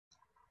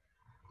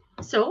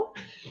So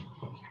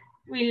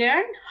we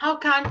learn how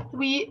can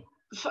we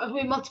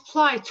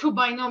multiply two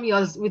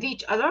binomials with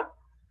each other.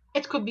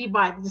 It could be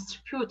by the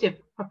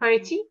distributive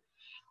property.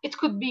 It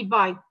could be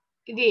by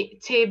the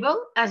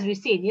table, as we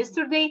said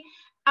yesterday.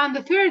 And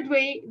the third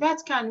way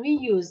that can we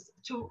use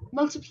to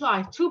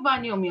multiply two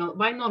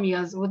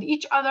binomials with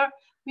each other,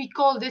 we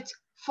called it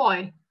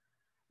FOIL,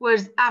 where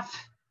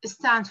F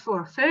stands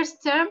for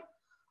first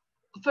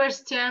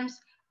terms,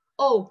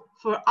 O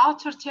for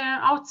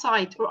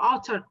outside or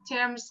outer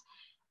terms,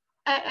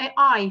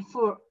 I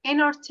for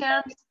inner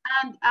terms,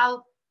 and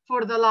L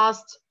for the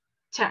last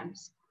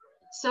terms.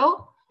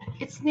 So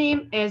its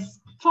name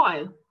is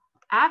FOIL.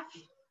 F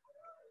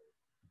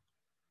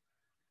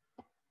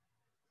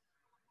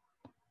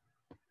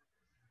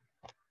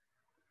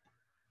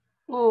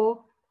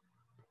O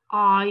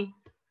I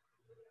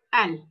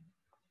L.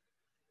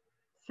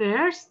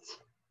 First,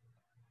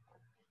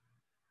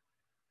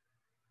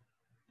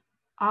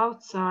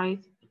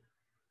 outside,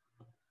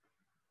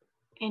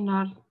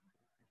 inner,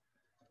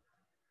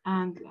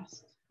 and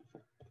last.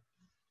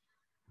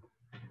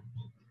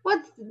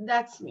 What does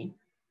that mean?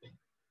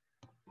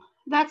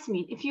 That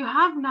means if you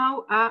have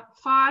now a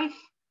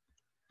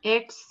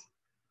 5x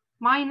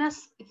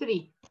minus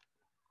 3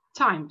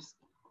 times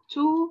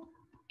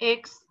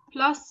 2x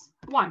plus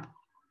 1.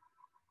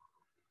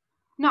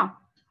 Now,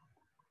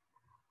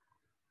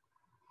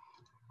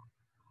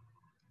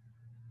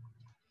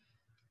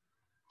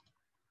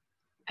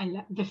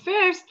 and the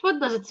first, what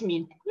does it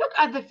mean? Look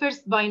at the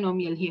first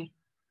binomial here.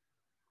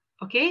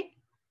 Okay?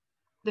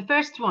 The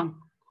first one.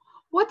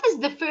 What is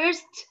the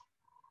first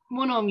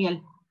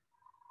monomial?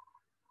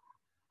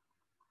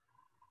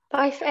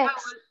 5x.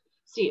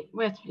 See,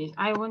 wait, please.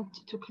 I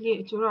want to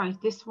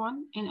write this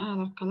one in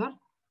another color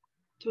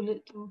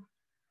to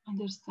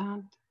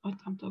understand what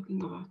I'm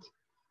talking about.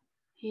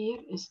 Here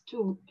is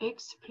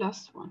 2x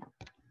plus 1.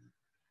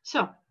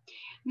 So,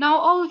 now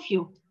all of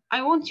you,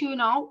 I want you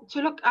now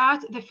to look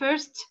at the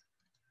first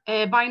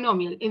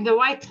binomial in the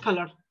white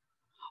color.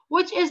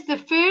 Which is the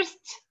first?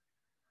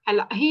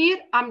 Here,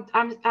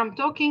 I'm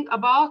talking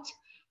about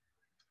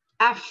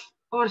F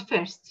or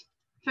first.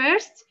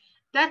 First,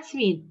 that's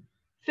mean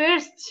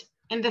first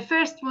in the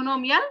first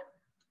monomial,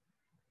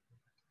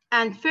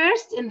 and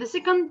first in the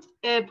second.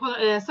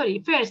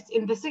 First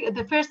in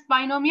the first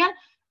binomial,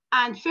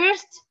 and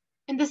first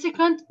in the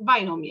second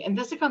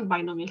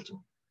binomial,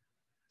 too.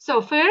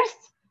 So first,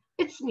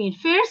 it's mean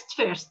first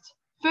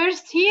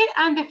here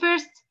and the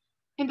first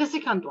in the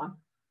second one.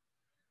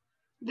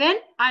 Then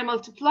I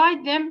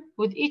multiplied them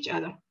with each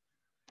other.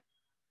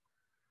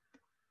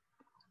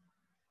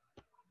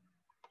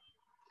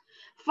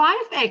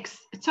 5x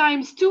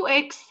times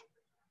 2x.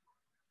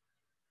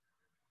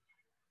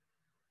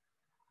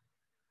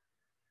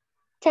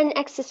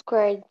 10x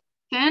squared.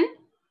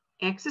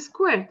 10x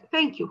squared.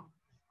 Thank you.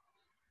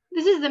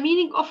 This is the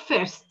meaning of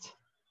first.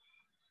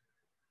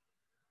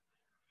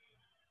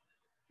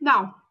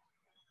 Now,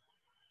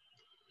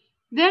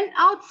 then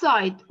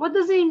outside. What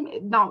does it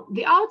mean? Now,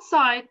 the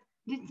outside,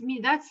 that's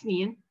mean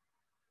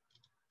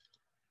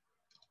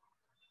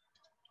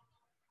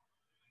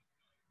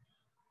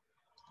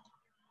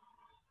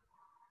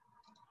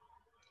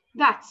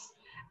that's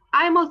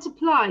I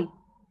multiply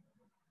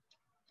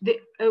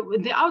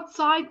the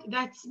outside.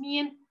 That's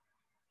mean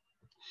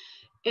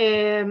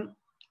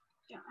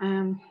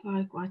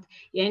like what?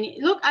 Yeah,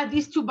 look at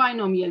these two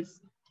binomials.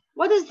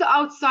 What is the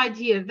outside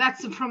here?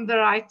 That's from the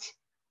right,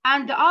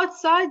 and the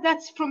outside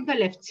that's from the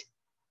left.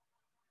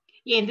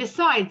 Yeah, and the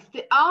sides,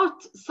 the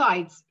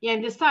outsides. Yeah,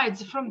 and the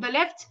sides from the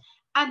left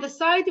and the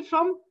side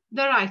from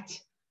the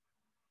right.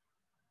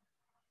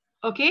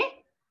 Okay,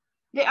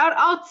 they are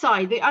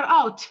outside. They are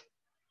out.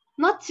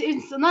 Not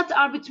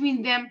are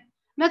between them.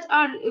 Not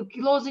are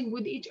closing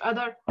with each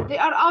other. They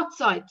are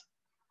outside.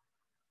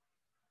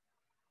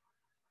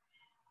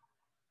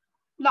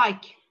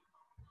 Like,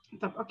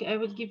 okay, I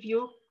will give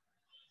you.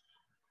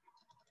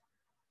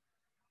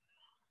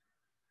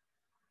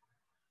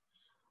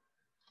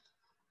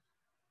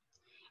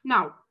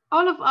 Now,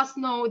 all of us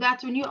know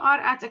that when you are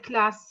at a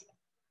class,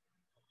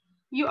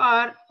 you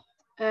are,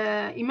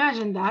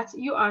 imagine that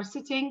you are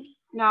sitting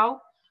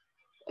now,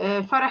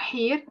 Farah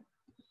here,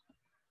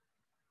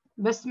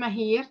 Basma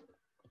here,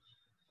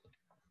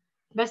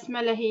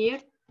 Basmala here,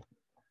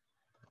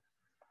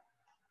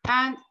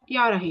 and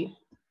Yara here.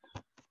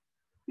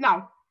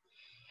 Now,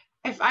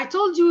 if I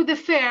told you the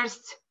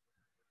first,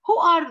 who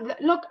are,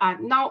 look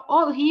at, now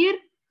all here,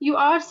 you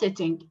are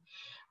sitting.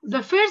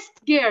 The first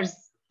girls,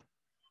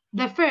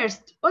 the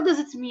first, what does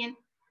it mean?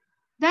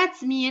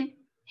 That's mean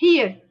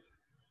here,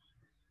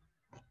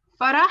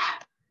 Farah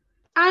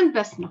and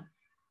Basma.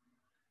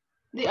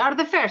 They are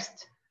the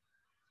first.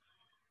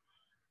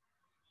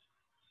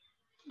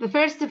 The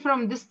first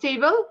from this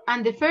table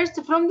and the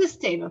first from this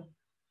table.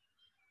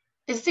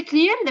 Is it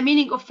clear, the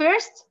meaning of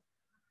first?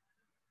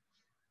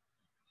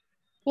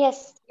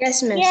 Yes.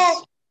 Yes, miss.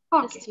 Yes.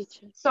 Okay. Yes,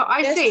 So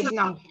I say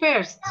now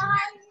first,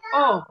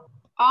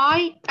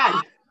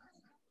 O-I-L.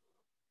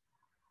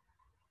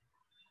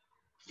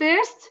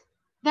 First,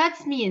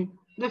 that's mean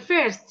the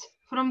first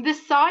from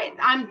this side.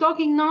 I'm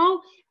talking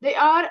now. They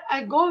are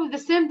go in the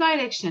same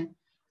direction.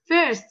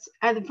 First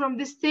from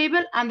this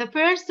table and the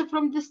first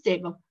from this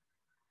table.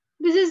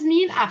 This is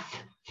mean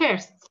F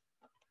first.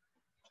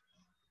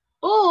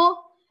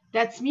 O,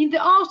 that's mean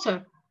the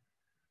outer.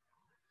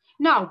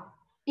 Now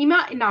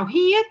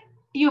here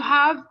you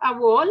have a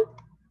wall.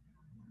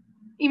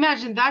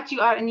 Imagine that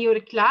you are in your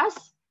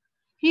class.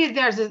 Here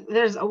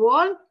there's a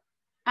wall,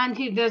 and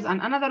here there's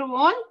another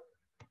wall,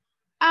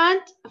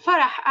 and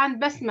Farah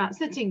and Basma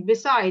sitting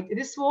beside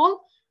this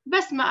wall.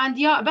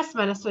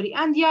 Basmala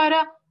and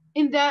Yara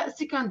in the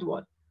second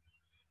wall.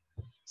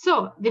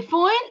 So the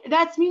point,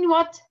 that's mean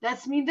what?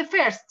 That's mean the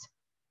first.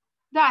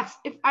 That's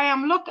if I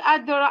am look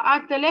at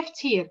the left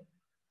here,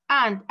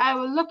 and I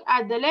will look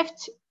at the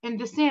left in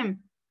the same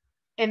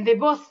in the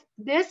both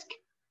disk,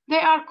 they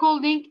are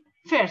calling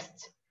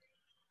first.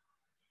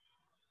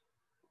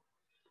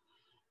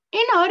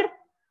 Inner,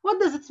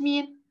 what does it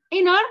mean?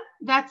 Inner,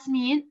 that's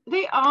mean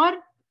they are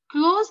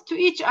close to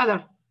each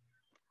other.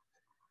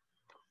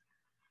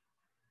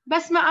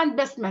 Basma and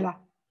Basmala.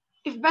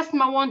 If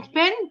Basma wants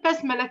pen,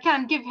 Basmala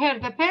can give her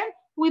the pen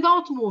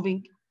without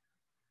moving.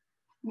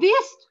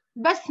 These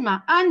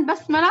Basma and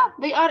Basmala,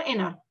 they are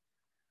inner.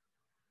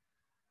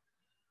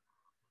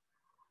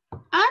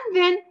 And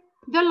then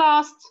the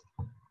last,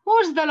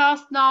 who's the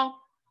last now?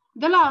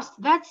 The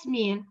last, that's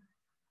mean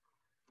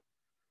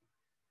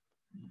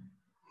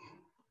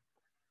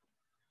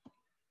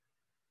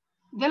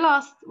the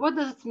last, what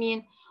does it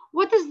mean?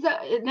 What is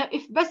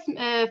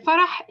if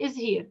Farah is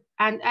here,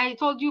 and I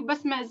told you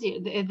Basma is here,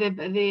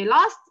 the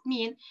last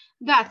mean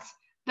that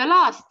the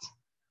last,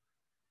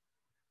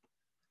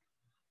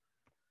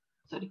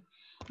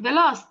 the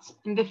last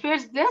in the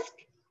first disk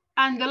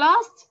and the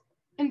last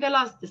in the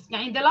last disk,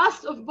 and the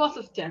last of both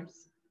of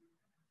terms.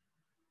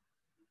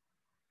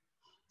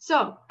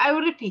 So I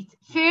will repeat.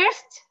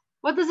 First,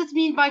 what does it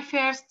mean by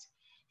first?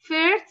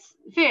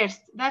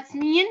 First, that's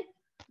mean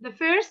the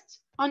first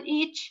on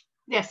each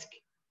disk.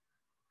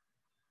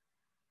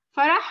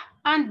 Farah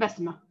and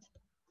Basma.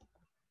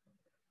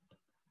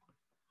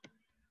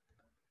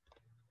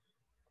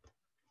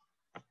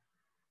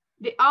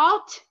 The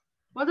out,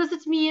 what does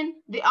it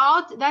mean? The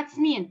out, that's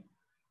mean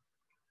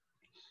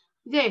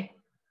they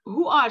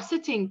who are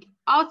sitting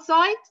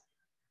outside.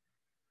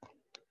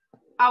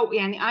 Oh,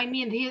 I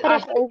mean here are,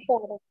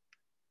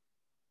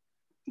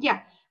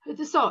 yeah.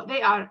 So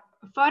they are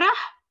Farah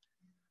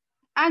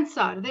and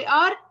Sar. They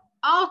are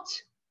out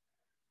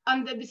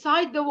and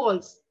beside the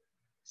walls.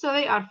 So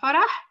they are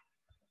Farah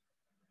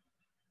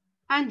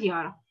and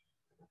Yara.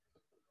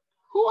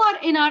 Who are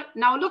inner?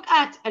 Now look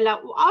at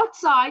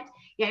outside.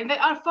 Yeah, they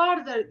are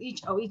farther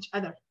each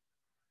other.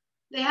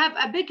 They have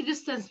a big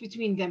distance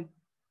between them.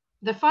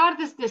 The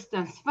farthest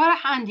distance, Farah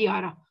and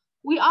Yara.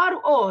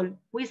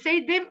 We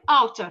say them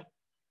outer.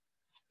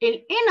 In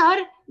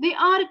inner, they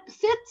are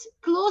sit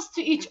close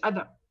to each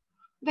other.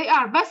 They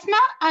are Basma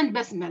and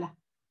Basmala.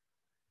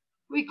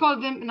 We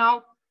call them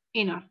now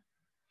inner.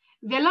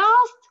 The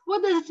last,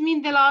 what does it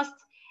mean, the last?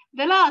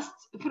 The last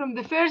from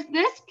the first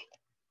disk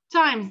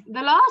times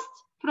the last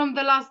from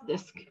the last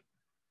disk.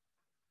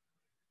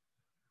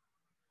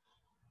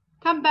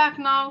 Come back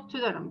now to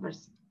the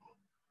numbers.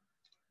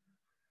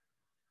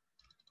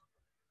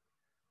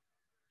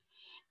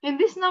 In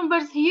these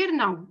numbers here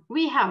now,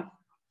 we have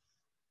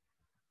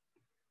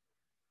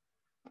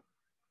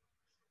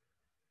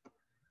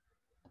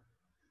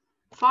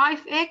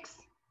 5x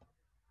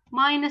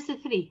minus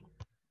 3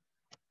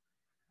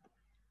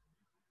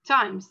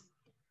 times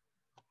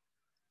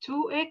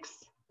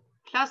 2x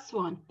plus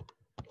 1.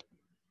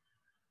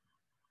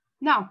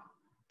 Now,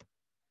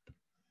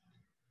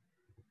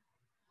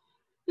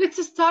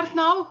 let's start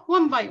now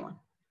one by one.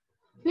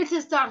 Let's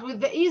start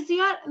with the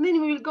easier, and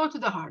then we will go to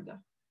the harder.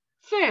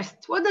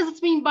 First, what does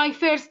it mean by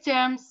first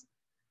terms?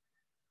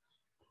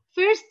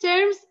 First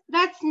terms,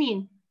 that's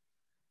mean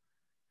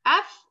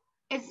F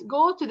is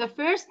go to the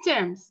first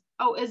terms.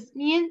 It's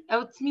mean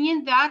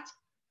that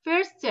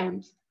first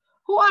terms.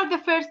 Who are the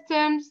first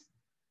terms?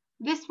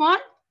 This one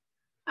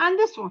and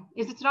this one.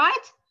 Is it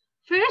right?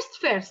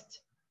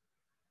 First.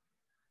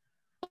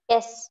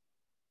 Yes.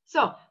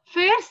 So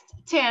first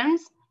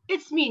terms,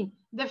 it's mean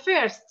the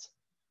first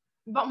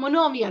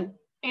monomial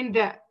in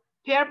the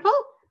purple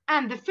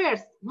and the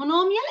first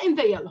monomial in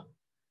the yellow.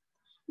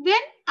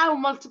 Then I will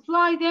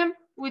multiply them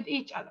with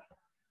each other,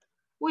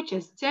 which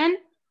is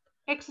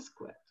 10x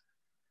squared.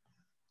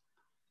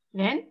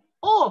 Then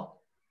O.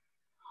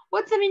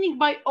 What's the meaning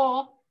by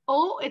O?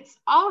 O, it's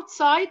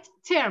outside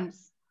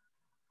terms.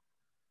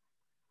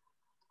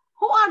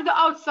 Who are the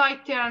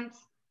outside terms?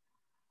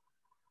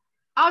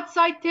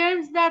 Outside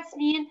terms, that's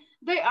mean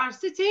they are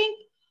sitting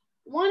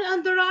one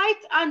on the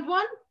right and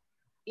one,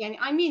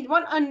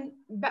 one on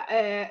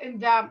in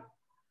the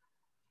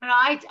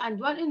right and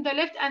one in the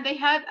left, and they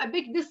have a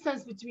big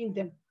distance between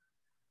them.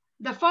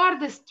 The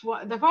farthest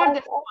one.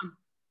 5x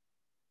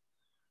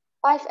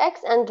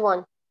and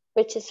 1,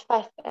 which is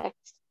 5x.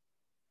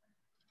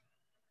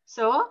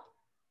 So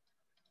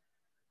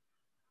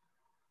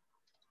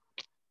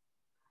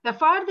the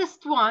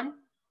farthest one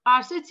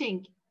are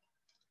sitting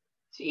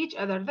to each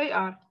other. They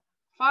are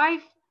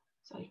 5,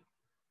 sorry.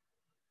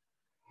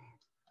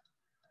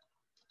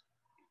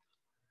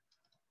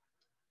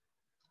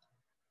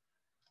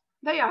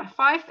 They are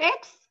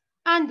 5x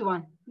and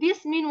 1.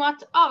 This means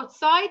what?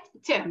 Outside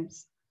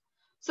terms.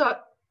 So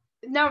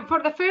now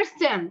for the first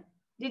term,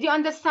 did you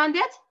understand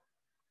it?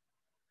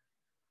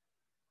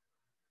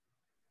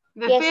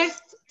 The Yes.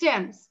 first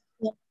terms.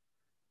 Yeah.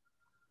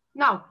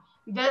 Now,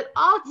 the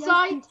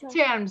outside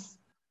terms.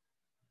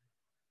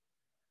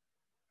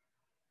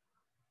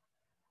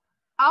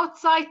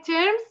 Outside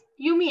terms,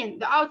 you mean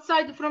the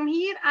outside from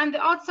here and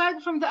the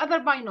outside from the other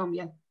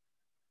binomial.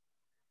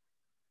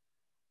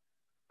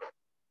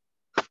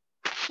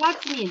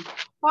 That means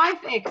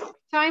 5x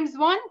times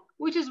 1,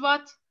 which is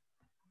what?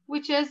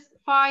 Which is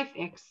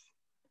 5x.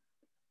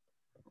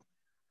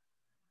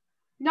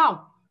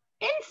 Now,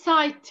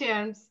 inside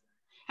terms,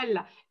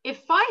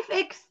 if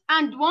 5x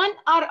and 1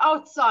 are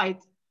outside,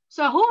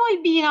 so who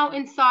will be now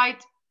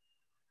inside?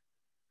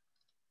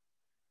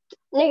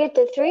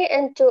 -3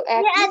 and 2x.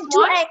 And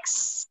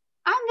 2x.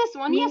 And this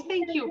one, yes,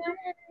 thank you.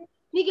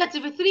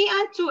 -3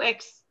 and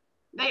 2x.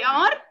 They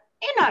are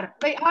inner.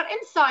 They are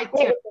inside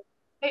terms.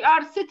 They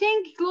are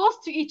sitting close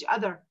to each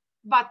other.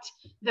 But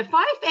the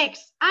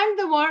 5x and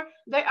the 1,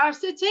 they are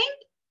sitting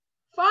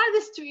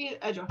farthest to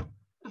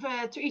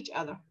each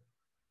other.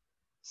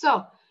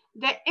 So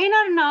the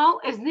inner now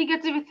is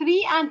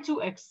 -3 and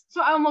 2x.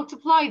 So I'll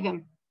multiply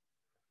them.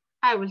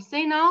 I will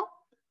say now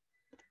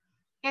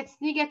it's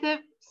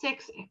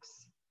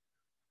 -6x.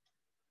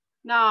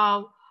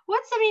 Now,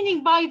 what's the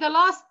meaning by the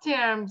last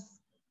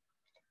terms?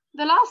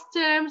 The last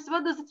terms,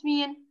 what does it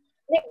mean?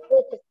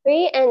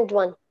 -3 and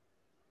 1.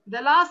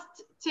 The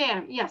last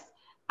term, yes.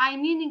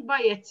 I'm meaning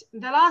by it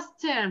the last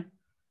term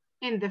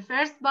in the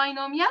first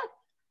binomial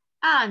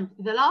and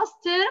the last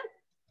term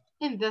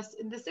in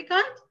the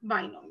second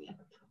binomial,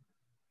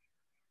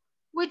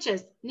 which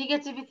is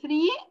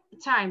 -3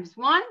 times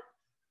 1,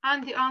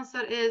 and the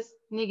answer is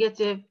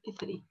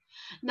 -3.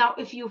 Now,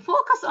 if you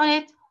focus on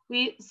it,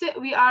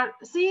 we are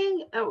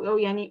seeing,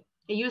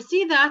 you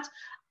see that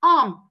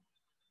I'm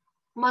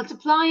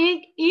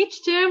multiplying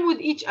each term with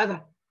each other.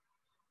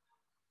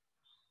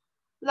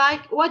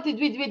 Like what did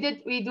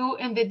we do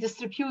in the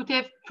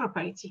distributive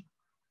property?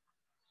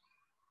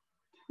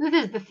 This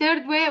is the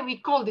third way.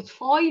 We called it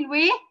FOIL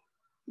way.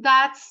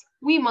 That's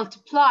we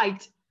multiplied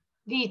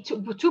the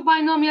two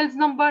binomials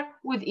number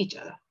with each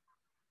other.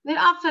 Then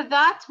after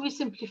that, we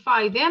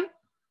simplify them.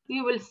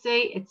 We will say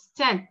it's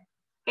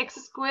 10x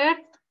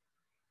squared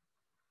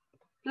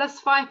plus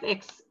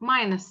 5x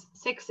minus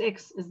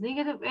 6x is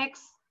 -x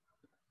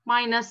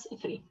minus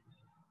 3.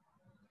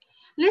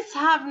 Let's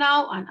have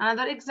now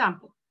another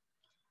example.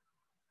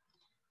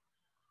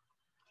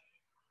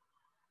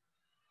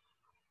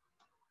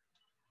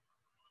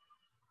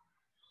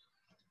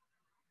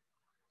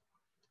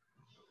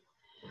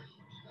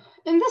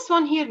 In this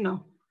one here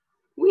now,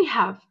 we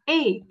have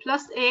a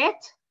plus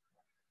 8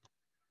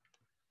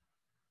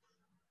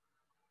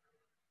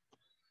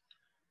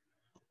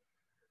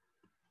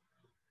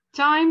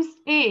 times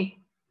a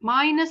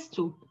minus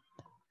 2.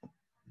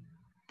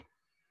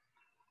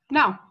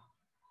 Now,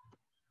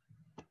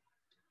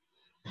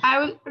 I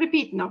will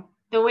repeat now.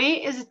 The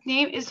way its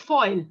name is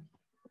FOIL.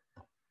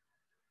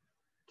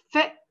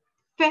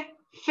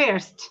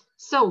 First.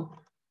 So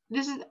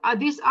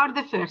these are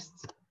the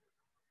firsts.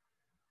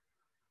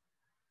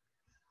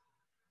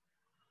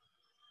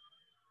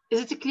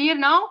 Is it clear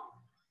now?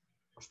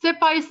 Step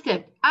by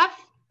step. F,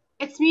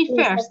 it's mean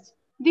first.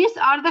 These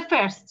are the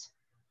first.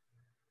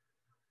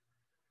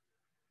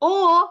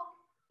 O,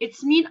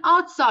 it's mean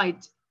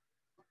outside.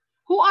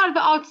 Who are the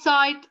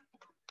outside?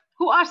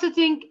 Who are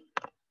sitting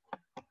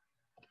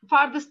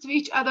farthest to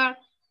each other?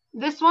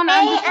 This one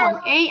and this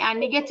one. A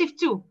and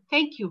 -2.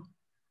 Thank you.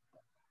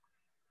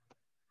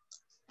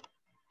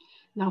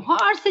 Now, who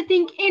are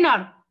sitting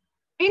inner?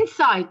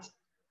 Inside.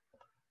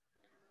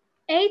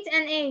 8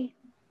 and A.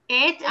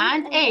 8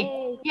 and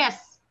A.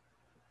 Yes.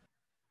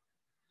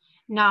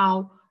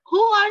 Now,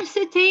 who are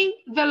sitting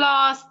the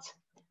last?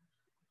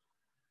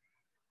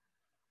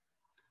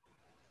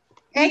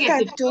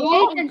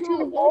 -2 and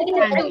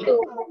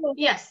 2.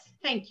 Yes,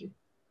 thank you.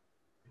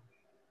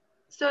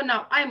 So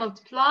now I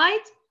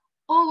multiplied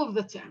all of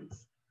the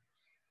terms.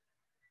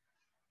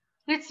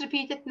 Let's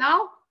repeat it now.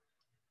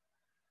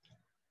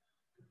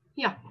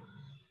 Yeah.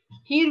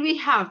 Here we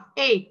have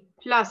A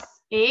plus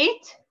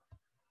 8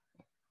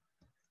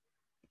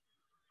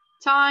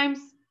 times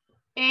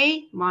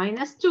A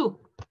minus 2.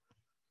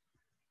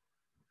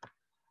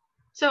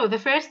 So the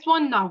first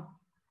one now.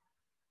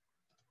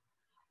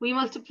 We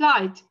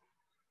multiplied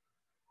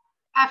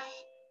F,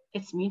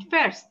 it's mean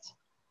first.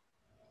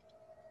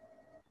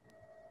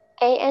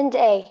 A and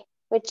A,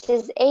 which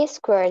is A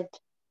squared.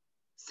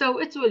 So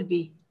it will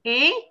be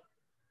A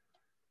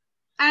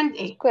and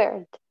A.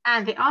 Squared.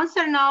 And the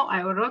answer now,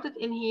 I wrote it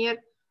in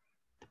here,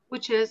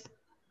 which is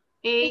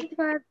A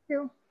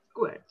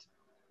squared.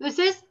 This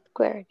is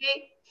Squared.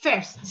 A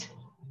first.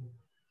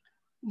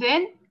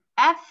 Then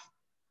F,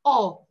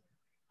 O.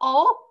 O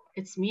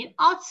It's mean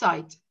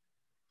outside.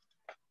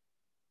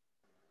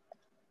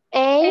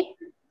 A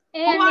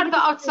Who are the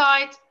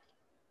outside?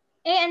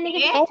 A and and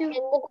negative 2.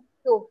 negative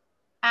 2.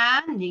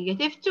 And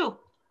negative 2.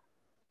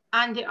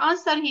 And the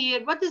answer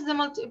here, what is the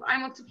if I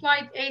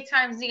multiplied A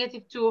times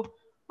negative 2,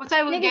 what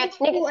I will get?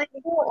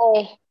 Negative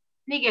 2A.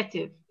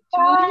 Negative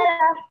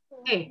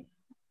 2A.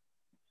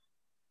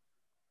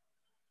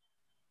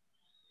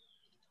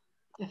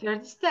 The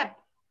third step.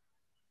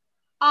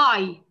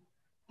 I,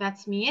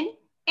 that's mean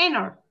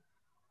inner.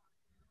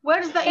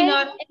 Where's the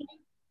inner?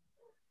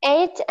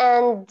 8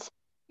 and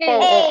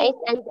 10, 8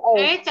 and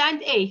 8. 8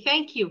 and A,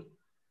 thank you.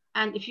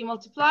 And if you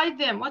multiply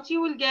them, what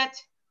you will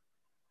get?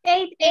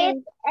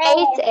 8A.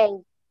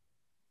 8A.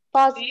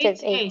 Positive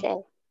 8A.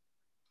 8A.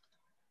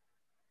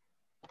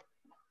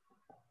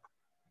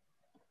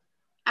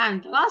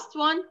 And the last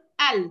one,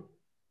 L.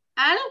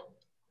 L,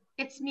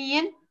 it's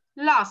mean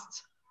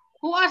last.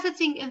 Who are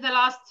sitting in the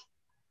last?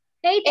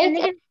 8 and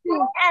Eight negative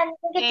 2. And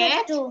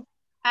negative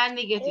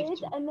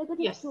 2. And negative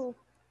Yes. 2.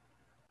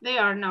 They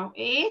are now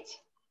 8.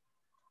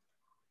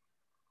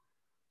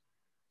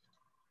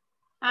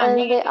 And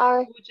negative they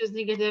are 2, which is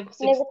negative 6.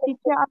 negative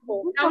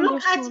 2. Now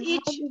look at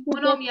each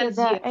monomials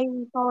here.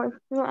 A power of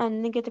 2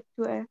 and negative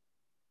 2A.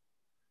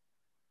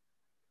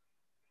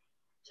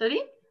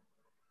 Sorry?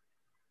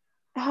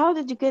 How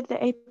did you get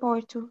the A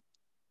power 2?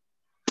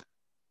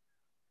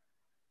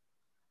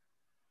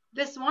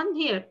 This one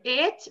here,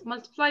 8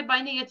 multiplied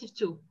by negative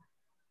 2.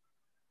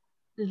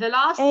 The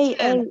last A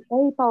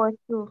power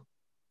 2.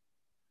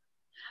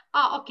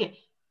 Okay.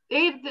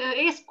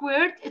 A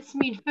squared, it's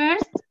mean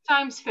first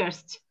times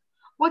first.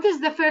 What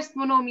is the first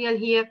monomial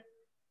here?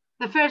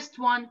 The first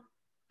one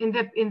in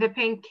the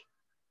pink.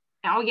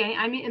 Okay,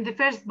 I mean in the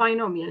first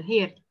binomial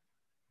here.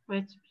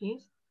 Wait,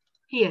 please.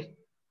 Here.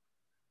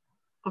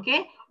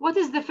 Okay. What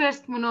is the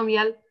first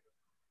monomial?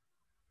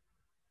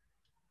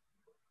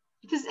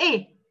 It is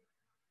A.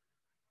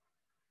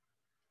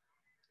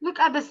 Look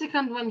at the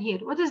second one here.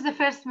 What is the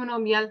first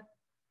monomial?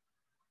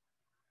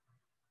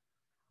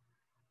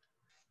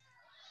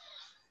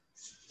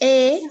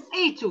 A.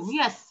 A2,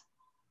 yes.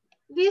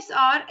 These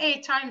are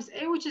A times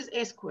A, which is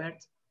A squared.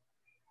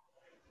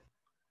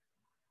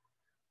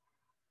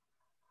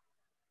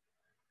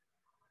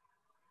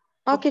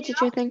 Okay,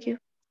 teacher, thank you.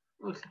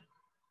 Okay.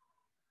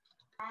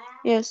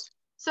 Yes.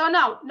 So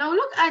now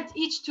look at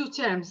each two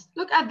terms.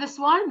 Look at this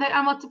one. They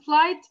are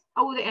multiplied.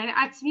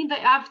 That means they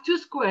have two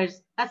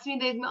squares. That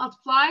means they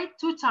multiplied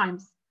 2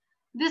 times.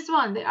 This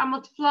one, they are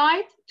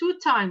multiplied 2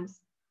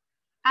 times.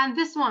 And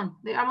this one,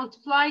 they are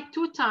multiplied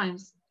 2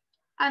 times.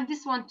 And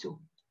this one too.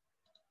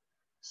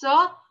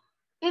 So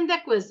in the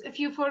quiz, if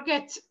you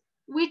forget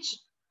which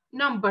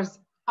numbers,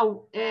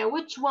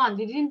 which one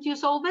didn't you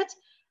solve it,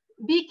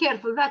 be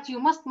careful that you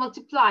must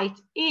multiply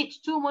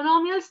each two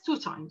monomials 2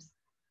 times.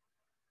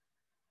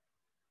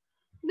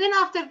 Then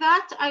after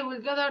that, I will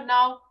gather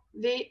now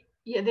the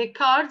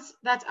cards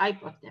that I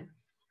put them.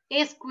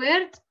 A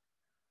squared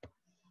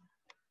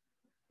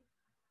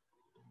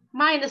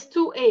minus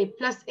 2A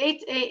plus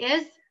 8A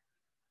is,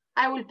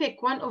 I will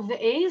pick one of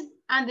the A's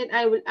and then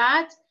I will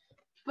add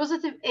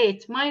positive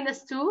 8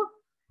 minus 2.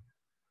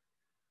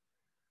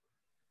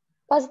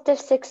 Positive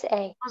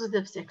 6A.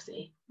 Positive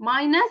 6A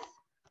minus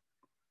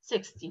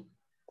 16.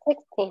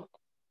 16.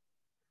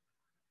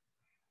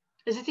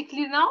 Is it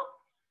clear now?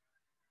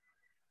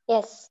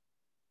 Yes.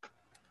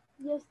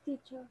 Yes,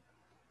 teacher.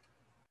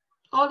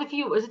 All of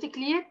you, is it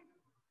clear?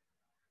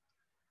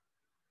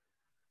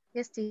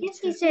 Yes, teacher. Yes,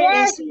 teacher.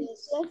 Yes,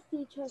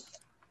 teacher.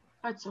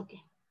 That's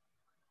okay.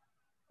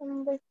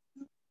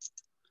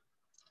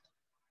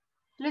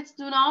 Let's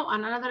do now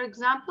another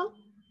example.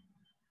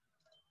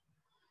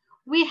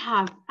 We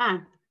have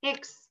an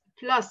x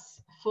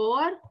plus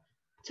 4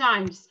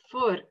 times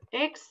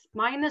 4x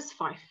minus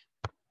 5.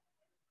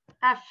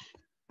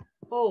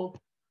 F-O-I-L.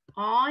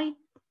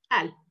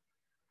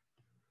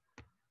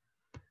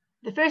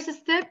 The first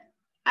step,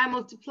 I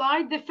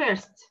multiplied the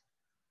first.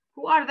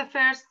 Who are the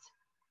first?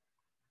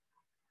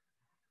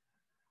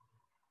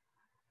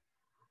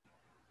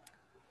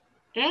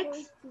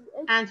 X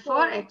and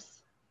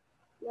 4x.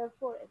 Yeah,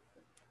 4x.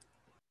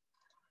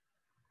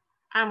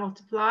 I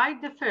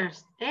multiplied the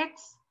first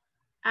x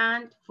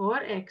and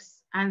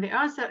 4x. And the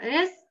answer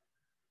is,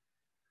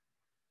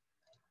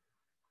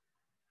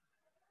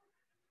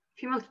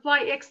 if you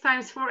multiply x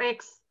times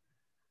 4x,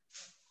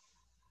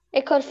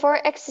 Equal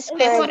 4x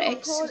squared.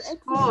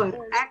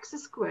 4x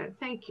squared.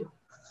 Thank you.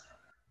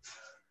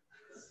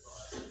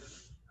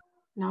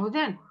 Now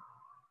then,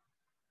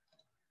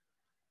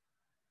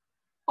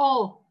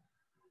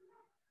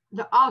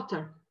 the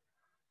outer,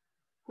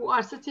 who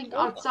are sitting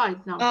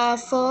outside now.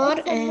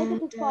 4 and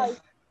negative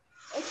 5.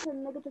 X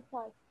and negative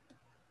 5.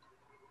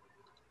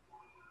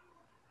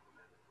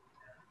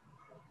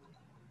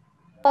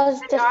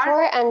 Positive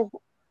 4 and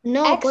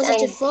No, X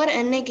positive and 4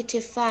 and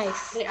negative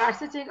 5. They are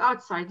sitting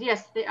outside.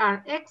 Yes, they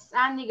are x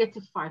and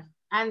negative 5.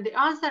 And the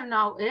answer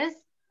now is,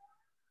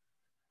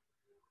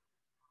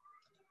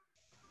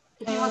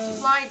 if you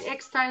multiplied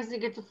x times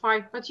negative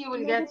 5, but you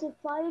will get Negative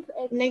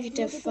 5x.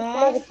 negative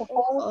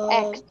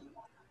 5x.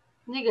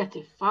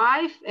 Negative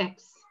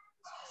 5x.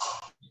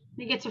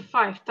 Negative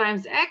 5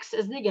 times x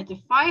is negative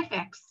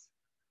 5x.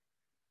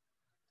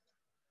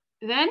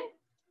 Then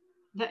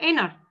the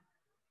inner.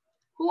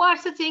 Who are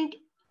sitting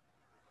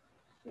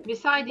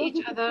beside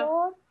each other?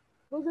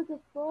 4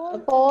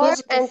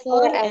 and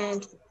 4x.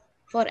 and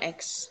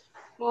 4x.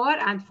 4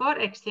 and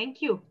 4x.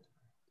 Thank you.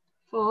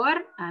 4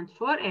 and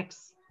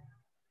 4x.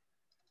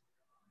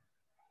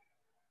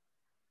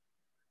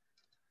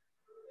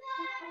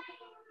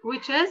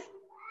 Which is,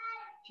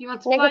 if you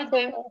multiply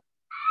them,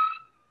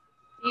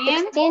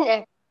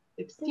 16x.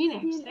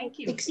 16x. Thank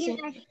you.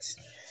 16x.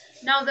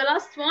 Now the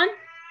last one.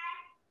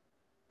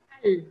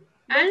 L.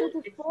 L,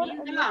 Positive it 4 means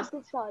and the last.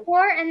 negative 5.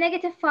 4 and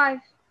negative 5.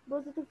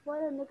 Positive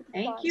 4 and negative 5.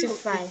 Thank you.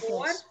 5,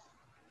 4 yes.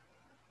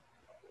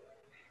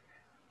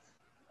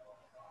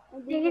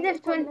 And Negative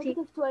equal 20.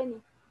 Negative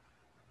 20.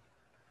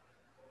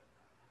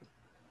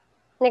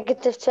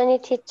 Negative 20,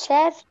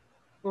 teacher.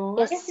 4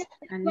 Yes.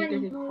 and 20.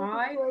 negative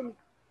 5. 20.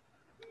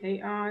 They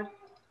are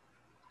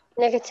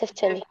Negative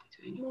 20.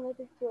 20.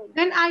 Negative 20.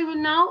 Then I will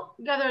now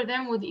gather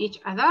them with each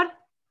other.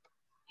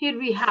 Here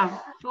we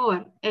have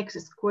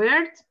 4x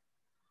squared.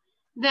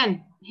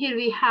 Then here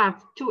we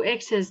have 2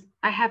 x's.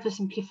 I have to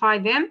simplify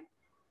them.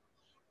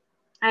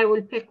 I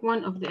will pick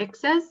one of the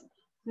x's.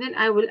 Then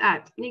I will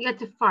add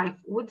negative 5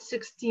 with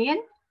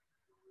 16.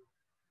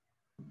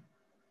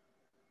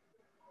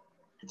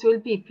 It will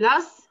be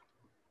plus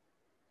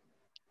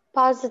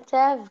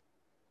Positive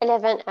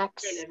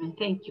 11x. 11.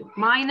 Thank you.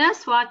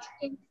 Minus what?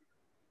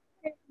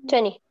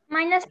 20.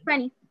 Minus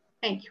 20.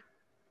 Thank you.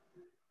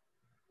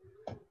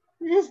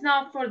 This is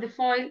now for the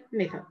FOIL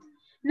method.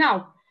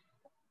 Now,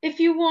 if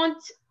you want,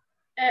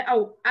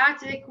 at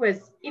the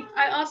quiz, if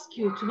I ask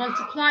you to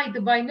multiply the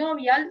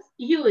binomials,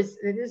 use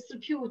the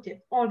distributive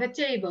or the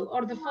table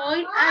or the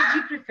FOIL as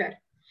you prefer.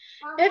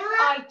 If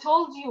I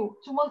told you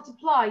to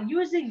multiply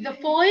using the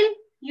FOIL,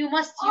 you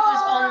must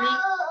use only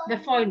the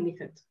FOIL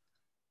method.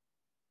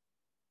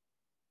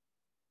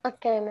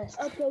 Okay, miss.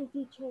 Okay,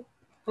 teacher.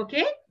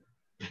 Okay?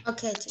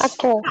 Okay, teacher.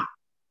 Okay.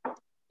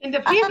 In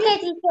the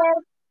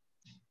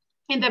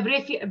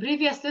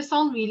previous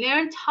lesson, we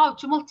learned how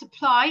to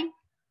multiply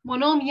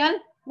monomial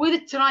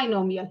with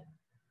trinomial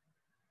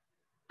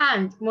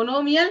and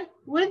monomial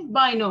with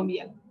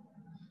binomial.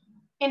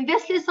 In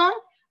this lesson,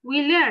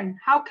 we learn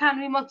how can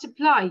we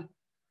multiply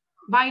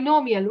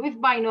binomial with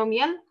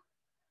binomial,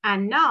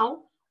 and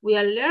now we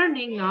are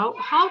learning now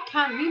how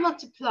can we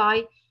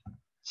multiply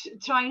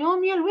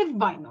trinomial with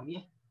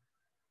binomial.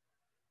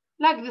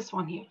 Like this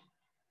one here,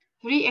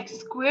 3x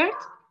squared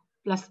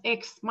plus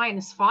x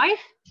minus 5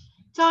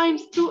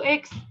 times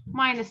 2x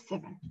minus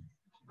 7.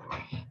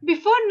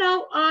 Before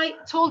now, I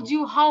told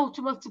you how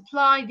to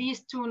multiply these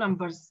two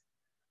numbers.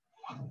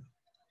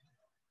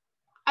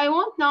 I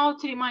want now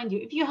to remind you,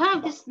 if you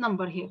have this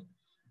number here,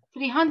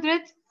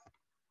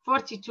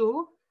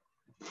 342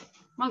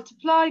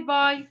 multiplied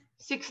by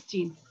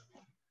 16.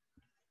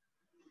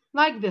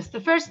 Like this,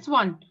 the first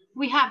one,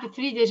 we have the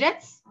 3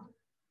 digits.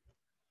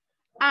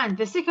 And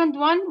the second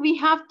one, we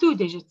have 2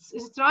 digits.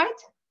 Is it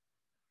right?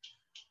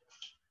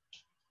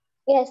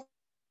 Yes.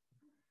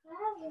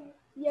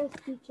 Yes,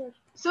 teacher.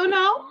 So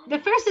now, the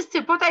first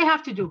step, what I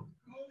have to do?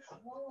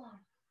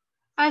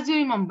 As you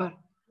remember.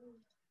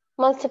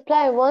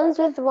 Multiply ones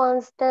with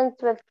ones, tens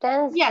with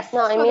tens. Yes,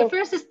 No, so I mean the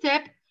first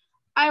step,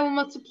 I will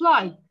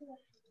multiply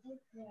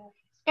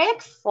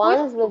x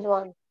ones with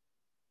one.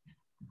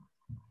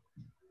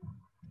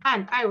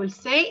 And I will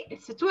say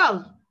it's a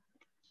 12.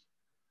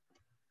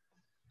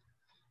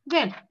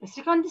 Then the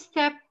second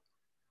step,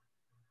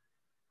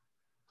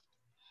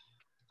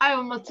 I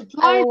will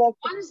multiply the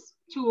ones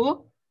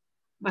 2,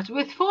 but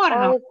with 4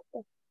 now.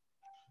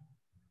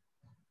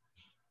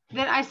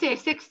 Then I say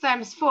 6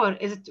 times 4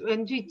 is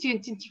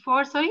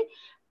 24, sorry,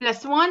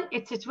 plus 1,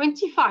 it's a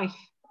 25.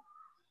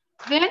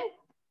 Then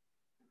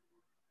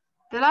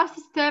the last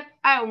step,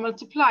 I will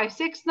multiply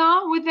 6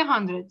 now with the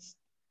hundreds.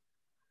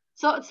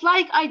 So it's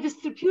like I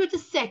distribute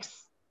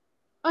 6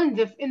 in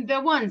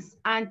the ones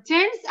and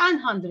tens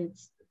and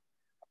hundreds.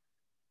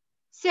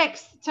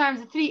 6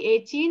 times 3,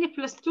 18,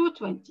 plus 2,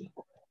 20.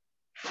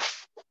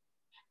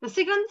 The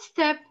second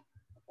step,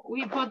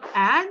 we put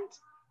add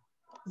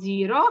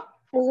 0.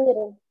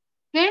 0.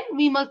 Then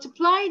we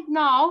multiplied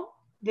now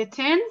the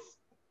tens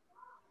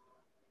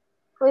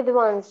With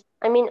ones.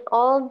 I mean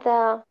all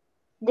the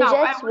digits.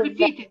 Now I will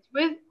repeat it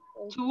with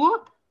 2,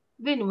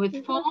 then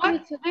with 4,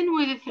 then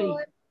with 3.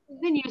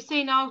 Then you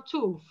say now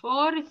 2,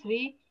 4,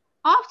 3.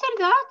 After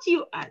that,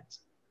 you add.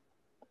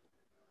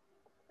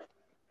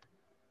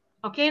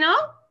 Okay, now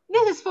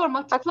this is for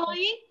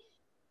multiplying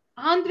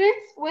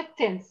hundreds with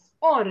tens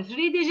or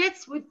 3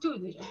 digits with 2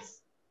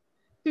 digits.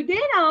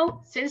 Today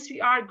now, since we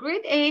are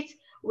grade 8,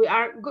 we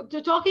are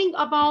talking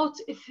about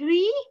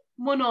 3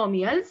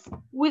 monomials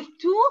with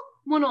 2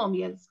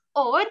 monomials,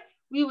 or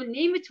we will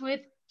name it with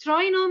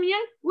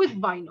trinomial with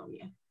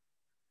binomial.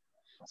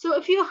 So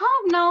if you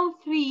have now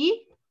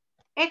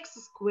 3x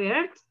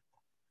squared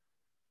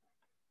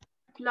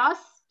plus,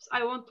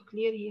 I want to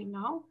clear here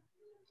now.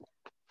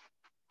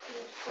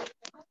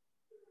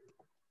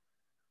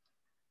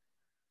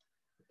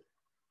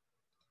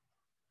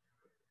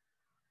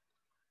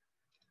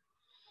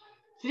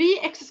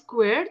 3x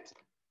squared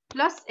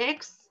plus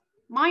x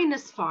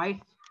minus 5.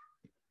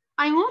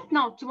 I want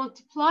now to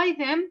multiply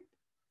them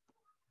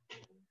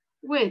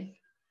with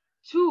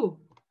 2x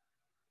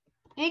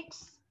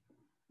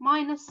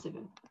minus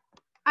 7.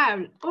 I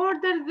will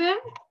order them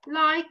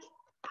like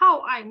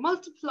how I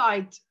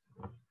multiplied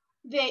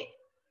the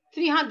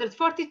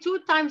 342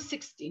 times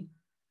 16.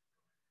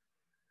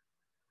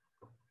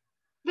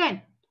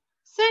 Then,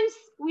 since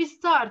we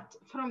start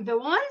from the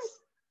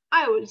ones,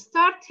 I will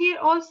start here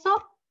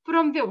also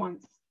from the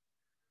ones.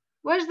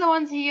 Where's the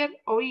ones here?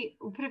 Or we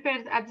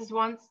prepared at this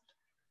ones?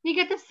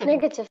 Negative 7.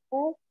 Negative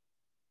 5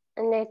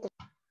 and negative.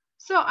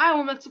 So I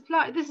will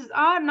multiply. This is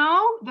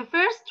now the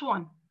first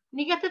one,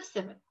 negative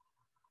 7.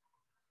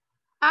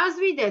 As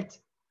we did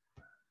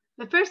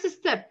the first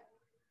step,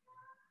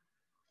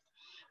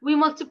 we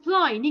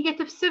multiply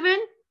negative 7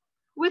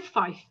 with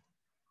 5.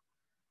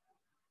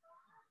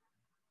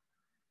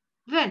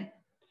 Then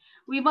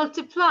we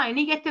multiply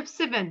negative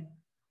 7.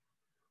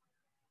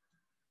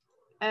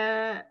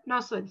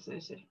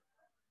 Sorry.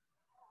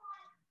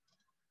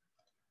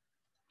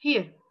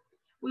 Here,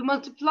 we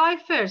multiply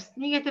first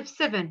negative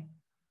 7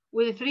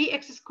 with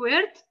 3x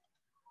squared,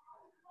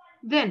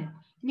 then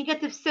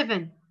negative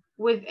 7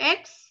 with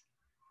x,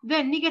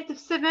 then negative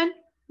 7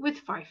 with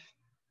 5.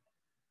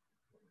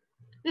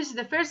 This is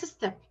the first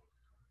step.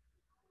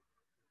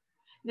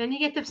 The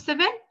negative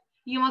 7,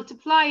 you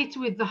multiply it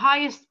with the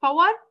highest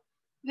power,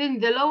 then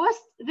the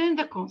lowest, then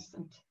the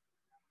constant.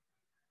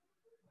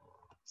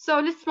 So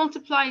let's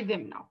multiply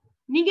them now.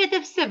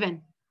 Negative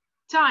 7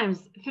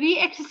 times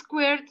 3x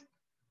squared.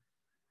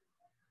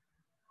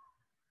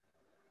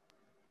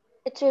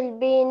 It will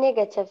be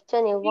negative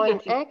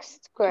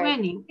 21x squared.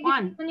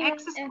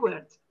 21x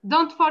squared.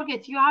 Don't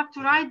forget, you have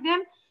to write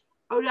them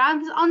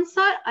around the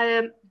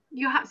answer.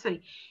 You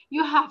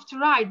have to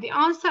write the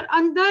answer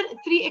under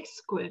 3x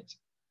squared.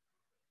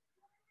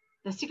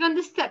 The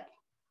second step,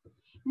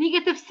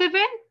 negative 7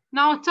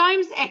 now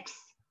times x.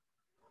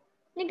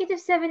 Negative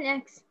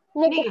 7x.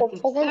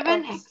 Negative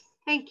 7x.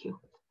 Thank you.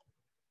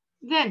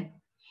 Then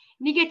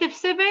negative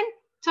 7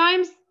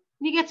 times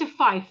negative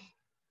 5.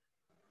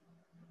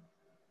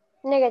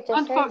 Negative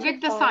Don't 35. forget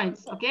the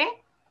signs, okay?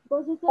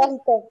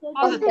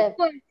 Positive.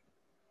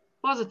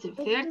 Positive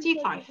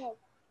 35.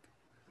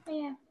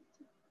 Yeah.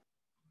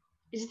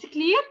 Is it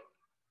clear?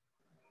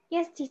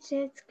 Yes,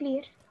 teacher, it's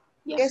clear.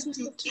 Yes,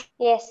 teacher.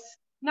 Yes.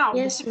 Now,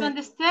 Yes, the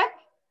second step,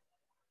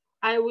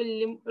 I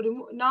will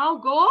now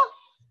go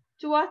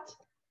to what?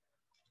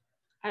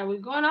 I will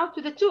go now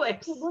to the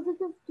 2x.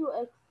 Positive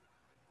 2x.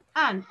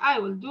 And I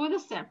will do the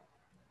same.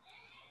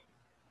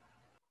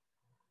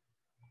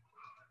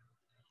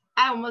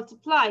 I will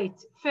multiply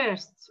it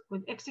first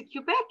with x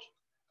cubic,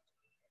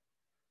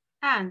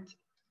 and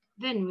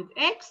then with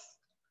x,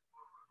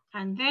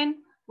 and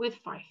then with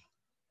 5.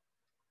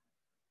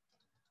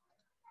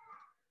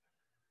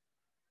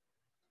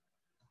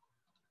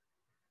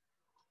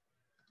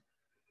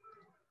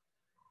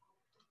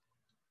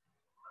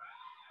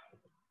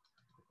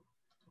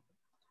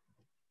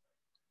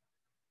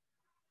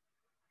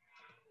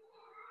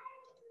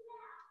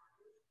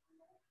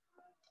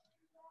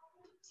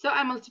 So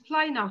I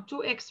multiply now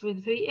 2x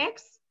with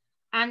 3x,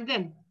 and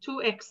then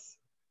 2x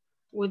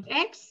with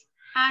x,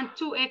 and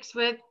 2x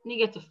with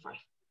negative 5.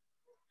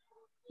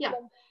 Yeah.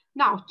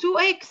 Now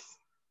 2x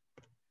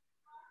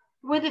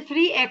with the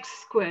 3x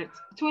squared,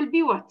 it will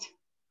be what?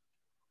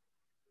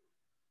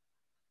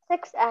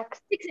 6x.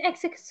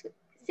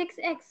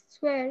 6x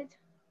squared.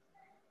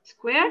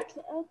 Squared?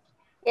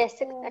 Yes,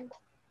 6x.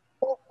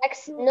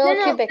 X,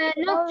 no cubic.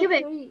 No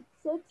cubic.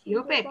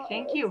 Cubic,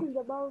 thank you. X is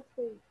about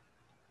 3.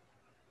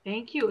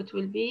 Thank you. It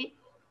will be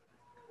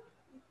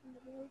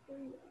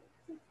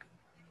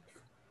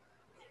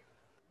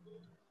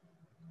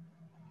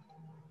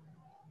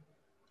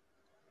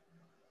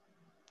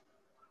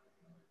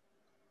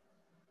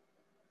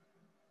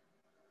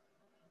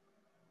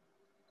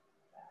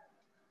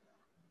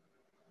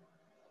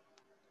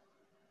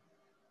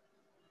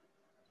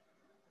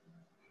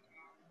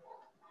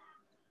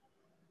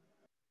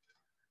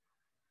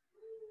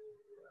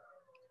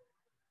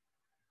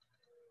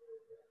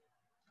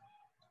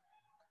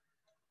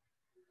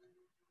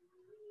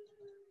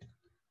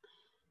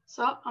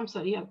so I'm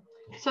sorry, yeah.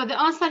 So the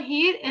answer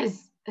here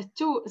is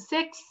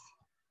 6x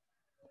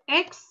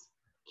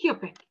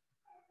cubic.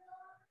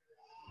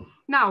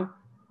 Now,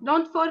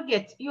 don't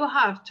forget, you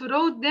have to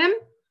write them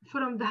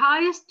from the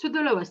highest to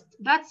the lowest.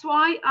 That's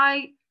why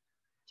I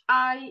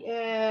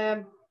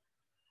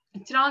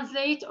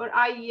translate, or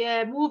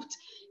I moved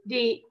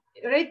the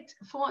red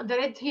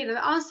here,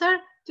 the answer,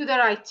 to the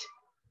right.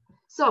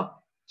 So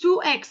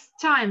 2x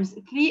times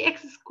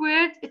 3x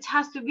squared, it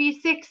has to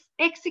be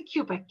 6x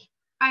cubic.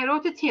 I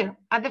wrote it here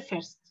at the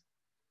first.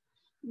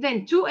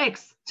 Then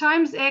 2x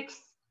times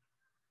x.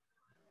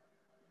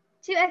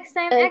 2x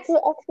times x.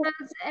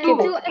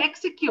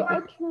 2x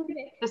cubic.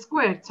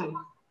 Squared, sorry.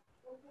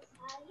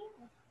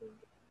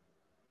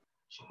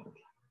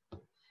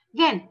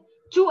 Then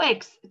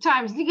 2x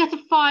times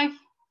negative 5.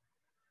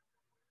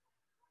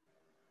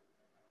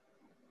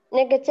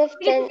 Negative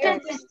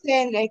 10x.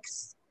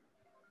 10x.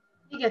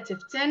 Negative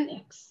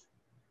 10x.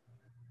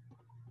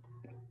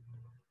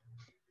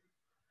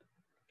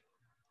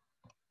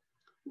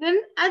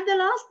 Then at the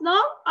last,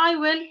 now I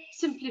will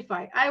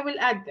simplify. I will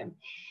add them.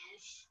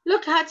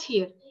 Look at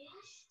here.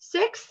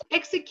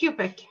 6x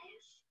cubic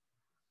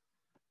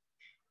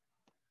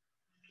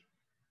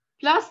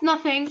plus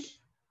nothing. It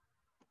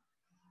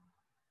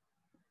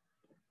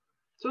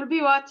will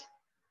be what?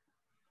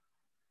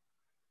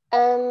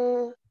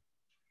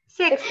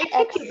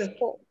 6x cubic.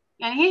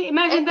 And here,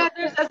 imagine that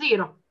there's a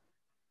 0.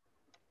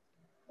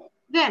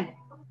 Then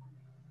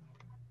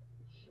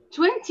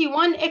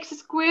 21x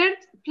squared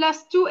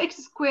plus 2x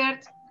squared.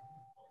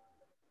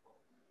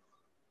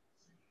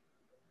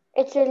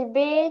 It will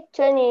be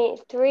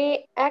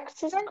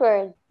 23x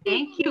squared.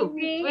 Thank you.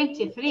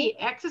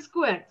 23x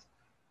squared.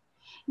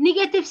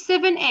 Negative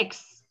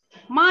 7x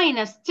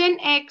minus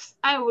 10x.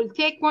 I will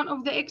take one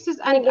of the x's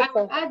and I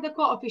will add the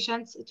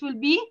coefficients. It will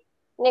be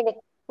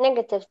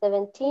negative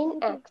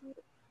 17x.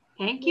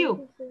 Thank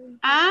you.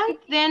 And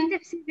then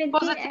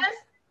positive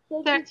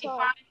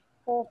 35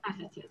 as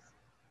it is.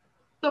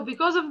 So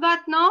because of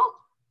that now,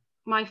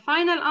 my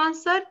final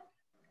answer,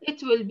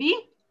 it will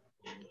be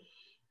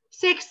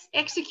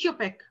 6x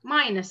cubic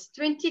minus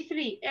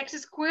 23x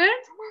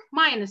squared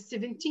minus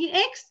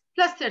 17x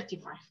plus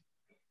 35.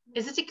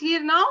 Is it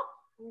clear now?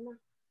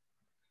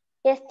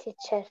 Yes,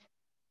 teacher.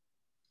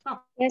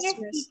 Oh. Yes,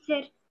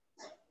 teacher.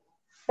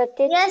 But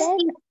teacher,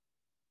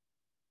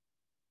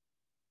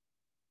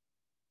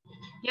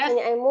 Yes. and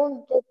I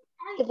moved it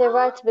to the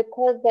right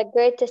because the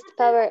greatest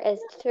power is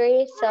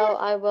 3, so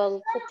I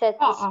will put it.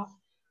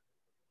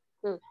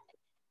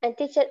 And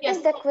teacher, Yes.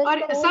 if the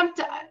question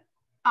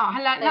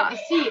هلا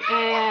see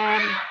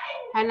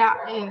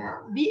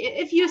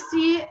if you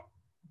see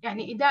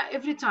يعني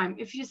every time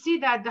if you see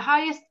that the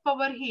highest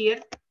power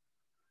here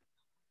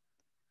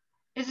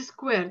is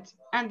squared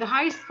and the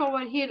highest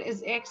power here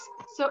is x,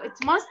 so it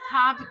must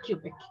have a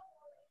cubic.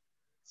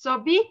 So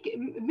make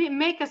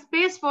a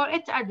space for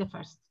it at the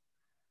first.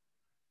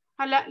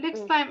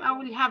 Next time I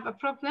will have a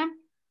problem,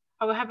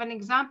 I will have an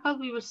example,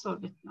 we will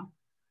solve it now.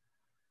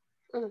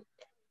 So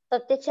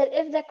teacher,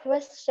 if the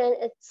question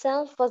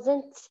itself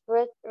wasn't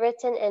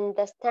written in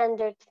the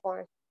standard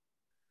form,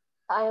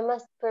 I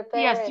must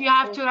prepare. Yes, you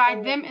have to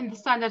write them in the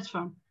standard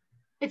form.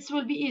 It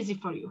will be easy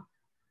for you.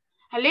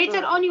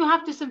 Later on, you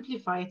have to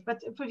simplify it,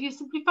 but if you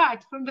simplify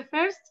it from the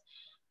first,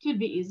 it will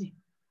be easy.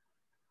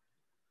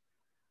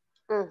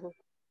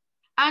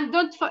 And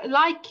don't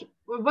like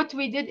what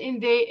we did in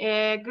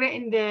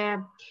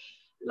the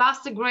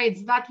last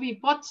grades, that we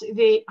put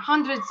the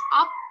hundreds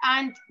up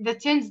and the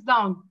tens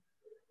down.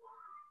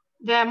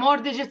 The more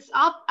digits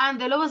up and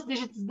the lowest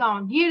digits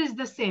down. Here is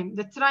the same.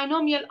 The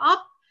trinomial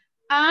up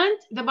and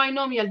the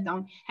binomial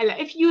down.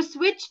 If you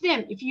switch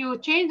them, if you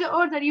change the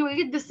order, you will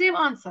get the same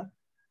answer.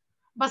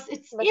 But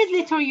it's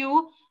easy for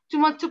you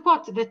to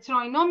put the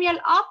trinomial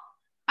up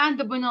and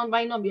the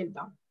binomial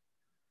down.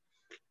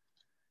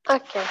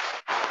 Okay.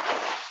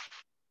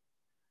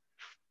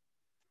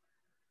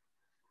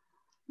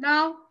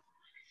 Now,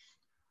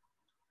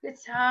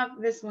 let's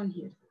have this one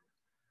here.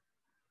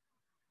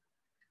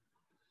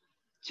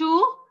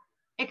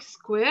 2x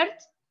squared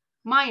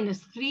minus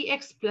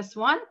 3x plus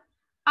 1.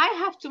 I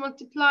have to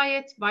multiply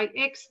it by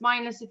x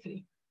minus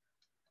 3.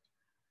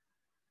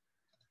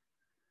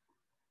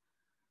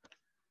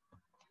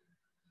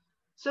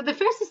 So the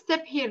first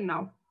step here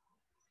now.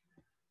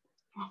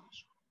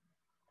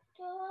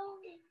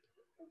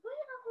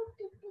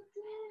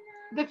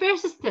 The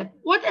first step,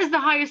 what is the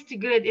highest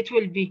grade it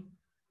will be?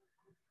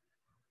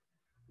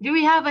 Do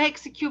we have a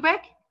hex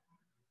cubic?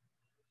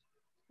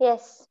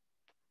 Yes.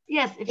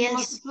 Yes, if you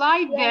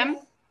multiply them,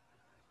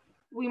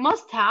 we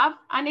must have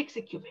an x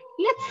cubic.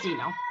 Let's see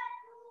now.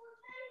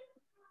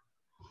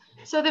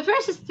 So the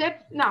first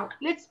step, now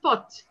let's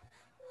put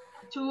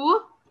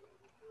 2x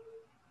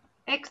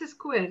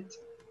squared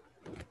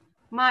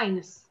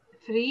minus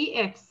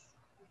 3x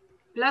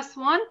plus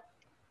 1.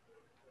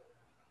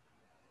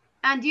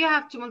 And you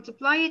have to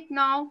multiply it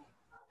now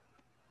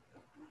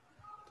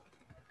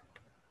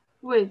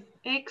with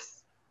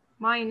x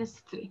minus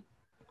 3.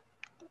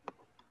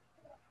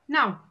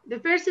 Now, the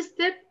first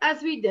step,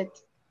 as we did,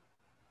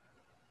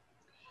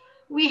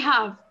 we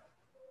have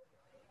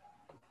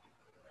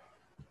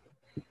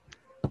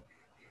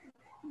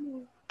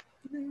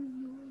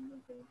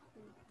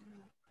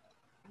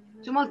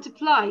to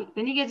multiply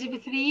the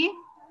negative 3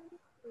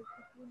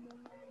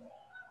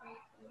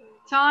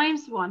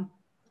 times 1.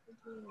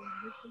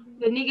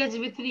 The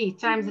negative 3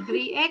 times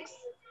 3x,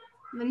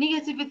 the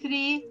negative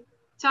 3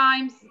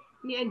 times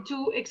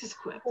 2x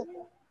squared.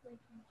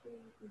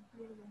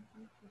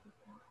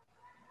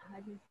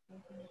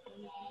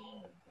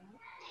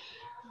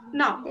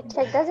 Now,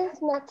 it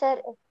doesn't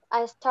matter if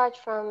I start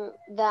from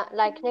the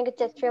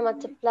negative 3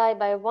 multiplied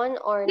by 1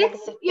 or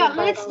negative 3 by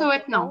let's do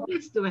it now.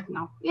 Let's do it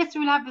now. Yes,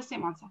 we'll have the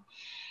same answer.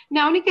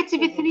 Now,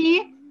 negative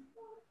 3,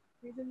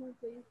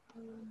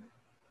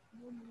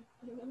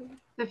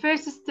 the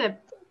first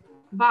step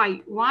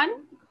by 1,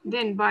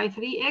 then by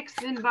 3x,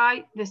 then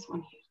by this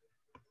one here.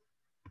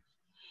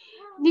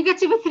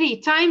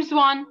 -3 times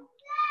 1.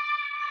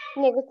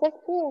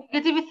 -3.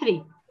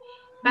 -3.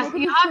 But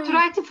you have to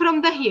write it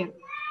from the here.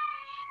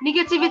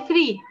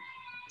 -3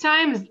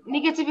 times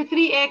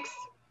 -3x.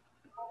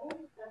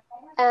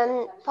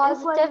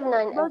 Positive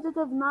 9x.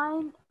 Positive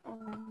 9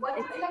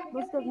 x.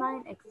 Positive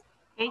 9x.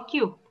 Thank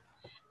you.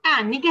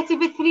 And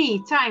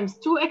 -3 times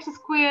 2x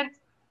squared.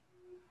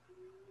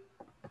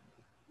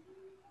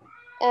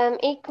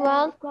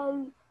 Equal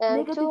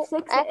negative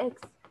 6x.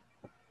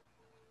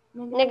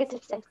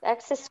 negative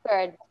 6x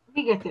squared.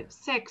 Negative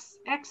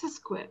 6x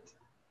squared.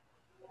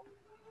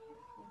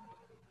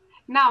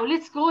 Now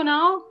let's go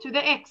now to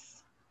the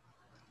x.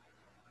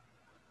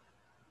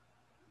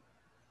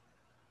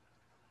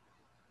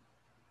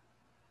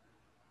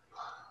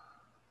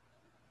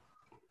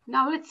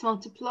 Now let's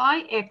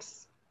multiply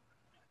x.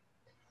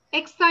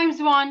 X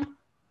times 1.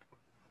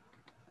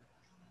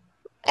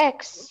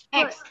 X.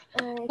 X.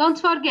 Don't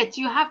forget,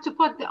 you have to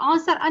put the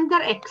answer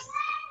under x.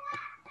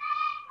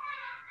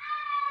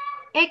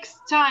 X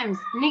times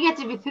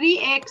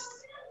 -3x.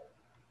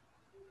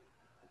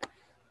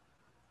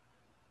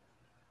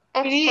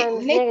 X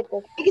times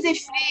negative. -3x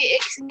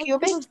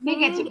cubic.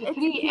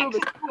 -3x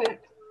squared.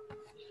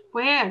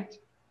 Squared.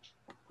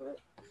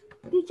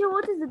 Teacher,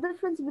 what is the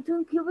difference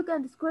between cubic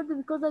and squared?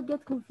 Because I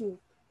get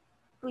confused.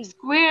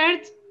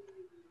 Squared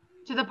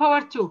to the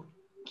power 2.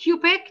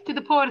 Cubic to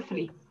the power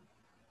 3.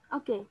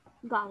 Okay,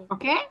 got it.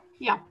 Okay?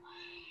 Yeah.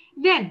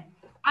 Then,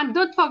 and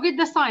don't forget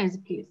the signs,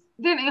 please.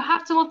 Then you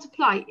have to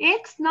multiply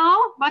x now,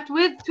 but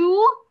with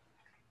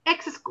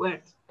 2x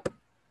squared.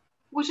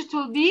 Which it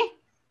will be?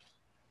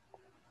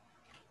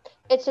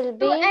 It will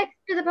be 2x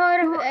to the power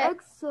of 2x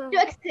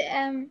 2x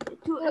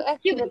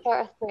 2x to the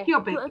power of 3.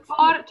 Cubic 2x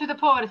or to the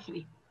power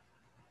 3.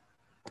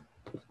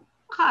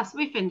 Class,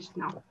 we finished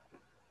now.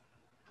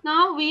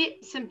 Now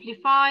we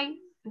simplify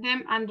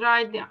them and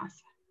write the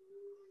answer.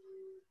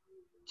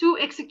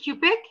 2x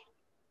cubic,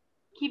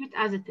 keep it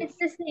as it is. it's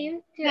the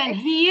same. Then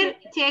here,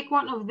 take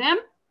one of them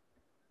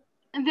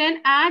and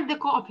then add the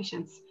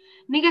coefficients.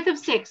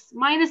 -6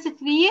 minus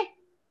 3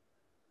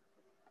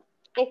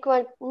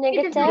 Equal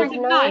negative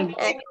Negative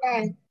 9x.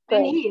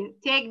 Then here,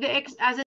 take the x as